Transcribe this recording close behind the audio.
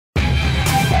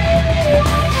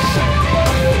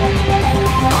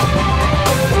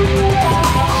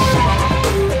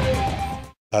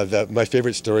My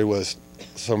favorite story was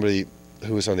somebody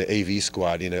who was on the AV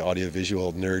squad,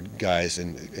 audiovisual nerd guys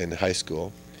in high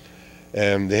school,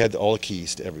 and they had all the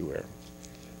keys to everywhere.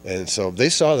 And so they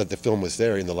saw that the film was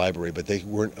there in the library, but they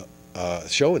weren't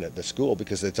showing it at the school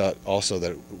because they thought also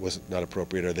that it was not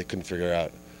appropriate, or they couldn't figure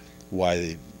out why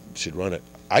they should run it.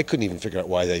 I couldn't even figure out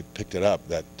why they picked it up,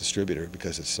 that distributor,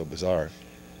 because it's so bizarre.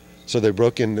 So they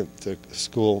broke into the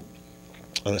school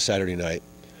on a Saturday night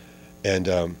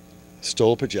and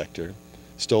stole a projector,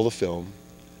 stole the film,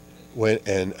 went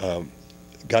and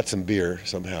got some beer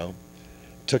somehow,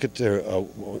 took it to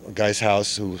a guy's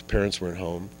house whose parents weren't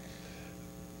home,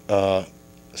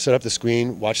 set up the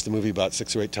screen, watched the movie about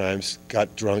 6 or 8 times,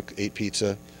 got drunk, ate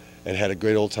pizza, and had a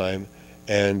great old time.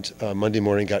 And Monday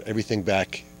morning got everything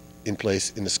back in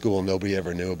place in the school. Nobody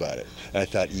ever knew about it. And I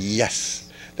thought,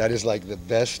 yes, that is like the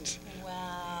best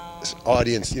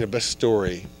audience, best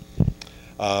story.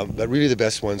 But really the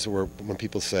best ones were when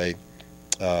people say,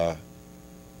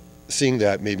 seeing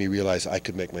that made me realize I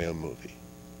could make my own movie.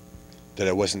 That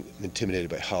I wasn't intimidated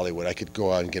by Hollywood. I could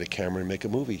go out and get a camera and make a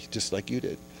movie just like you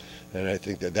did. And I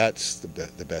think that that's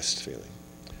the best feeling.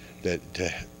 That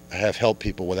to have helped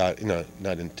people without,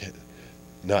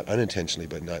 not unintentionally,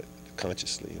 but not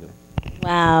consciously,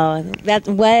 Wow,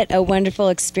 what a wonderful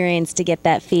experience to get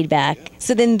that feedback. Yeah.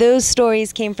 So then those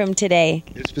stories came from today.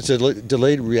 It's a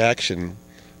delayed reaction.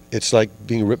 It's like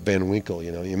being Rip Van Winkle,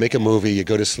 You make a movie, you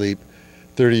go to sleep,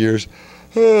 30 years,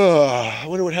 I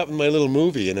wonder what happened to my little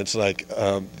movie. And it's like,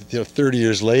 30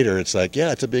 years later, it's like,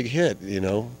 yeah, it's a big hit,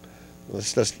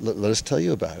 let us tell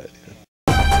you about it.